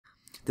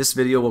This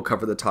video will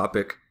cover the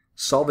topic,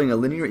 solving a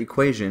linear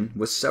equation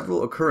with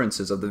several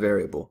occurrences of the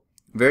variable,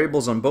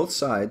 variables on both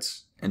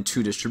sides, and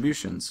two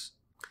distributions.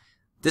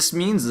 This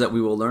means that we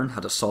will learn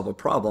how to solve a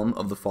problem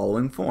of the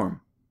following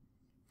form.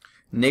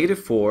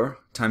 -4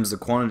 times the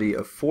quantity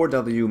of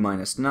 4w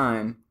minus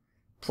 9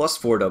 plus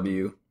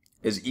 4w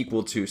is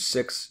equal to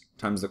 6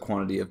 times the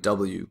quantity of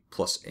w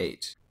plus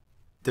 8.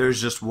 There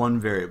is just one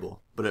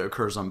variable, but it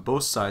occurs on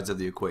both sides of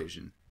the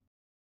equation.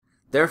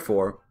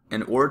 Therefore,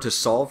 in order to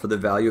solve for the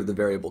value of the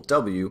variable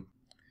w,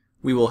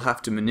 we will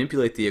have to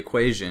manipulate the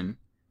equation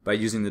by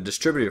using the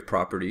distributive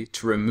property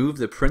to remove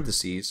the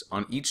parentheses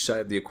on each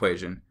side of the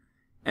equation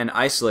and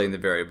isolating the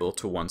variable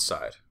to one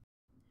side.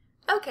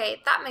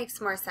 Okay, that makes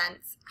more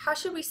sense. How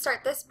should we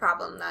start this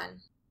problem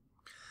then?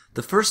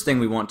 The first thing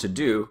we want to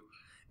do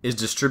is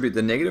distribute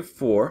the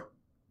 -4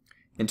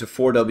 into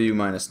 4w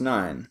minus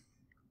 9,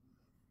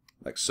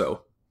 like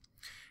so,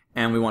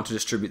 and we want to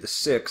distribute the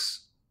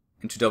 6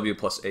 into w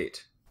plus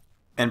 8.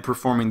 And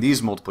performing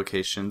these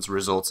multiplications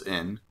results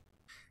in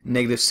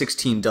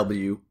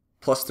 -16w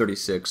plus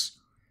 36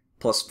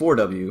 plus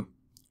 4w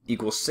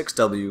equals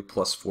 6w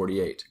plus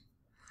 48.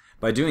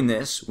 By doing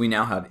this, we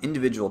now have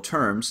individual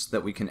terms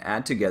that we can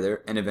add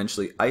together and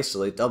eventually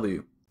isolate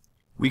w.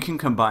 We can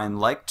combine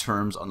like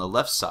terms on the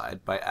left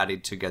side by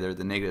adding together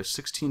the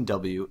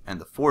 -16w and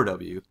the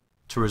 4w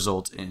to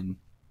result in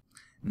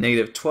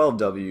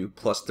 -12w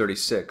plus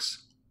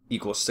 36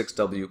 equals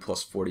 6w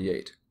plus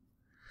 48.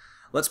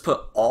 Let's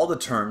put all the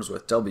terms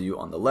with w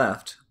on the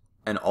left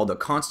and all the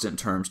constant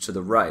terms to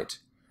the right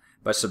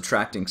by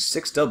subtracting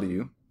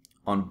 6w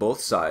on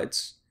both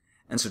sides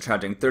and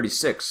subtracting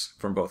 36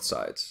 from both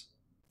sides.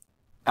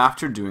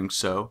 After doing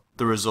so,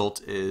 the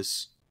result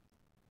is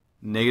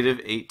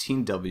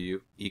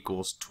 -18w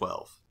equals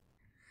 12.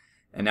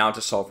 And now to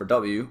solve for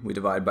w, we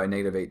divide by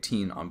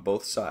 -18 on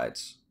both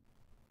sides.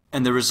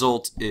 And the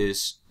result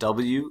is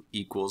w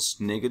equals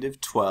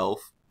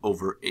 -12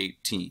 over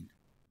 18.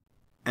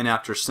 And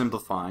after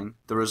simplifying,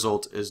 the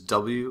result is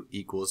w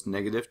equals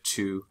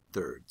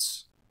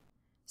 -2/3.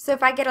 So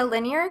if I get a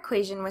linear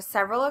equation with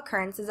several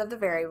occurrences of the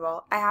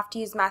variable, I have to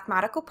use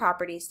mathematical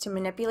properties to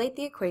manipulate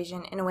the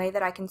equation in a way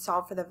that I can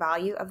solve for the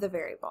value of the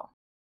variable.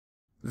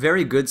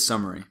 Very good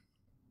summary.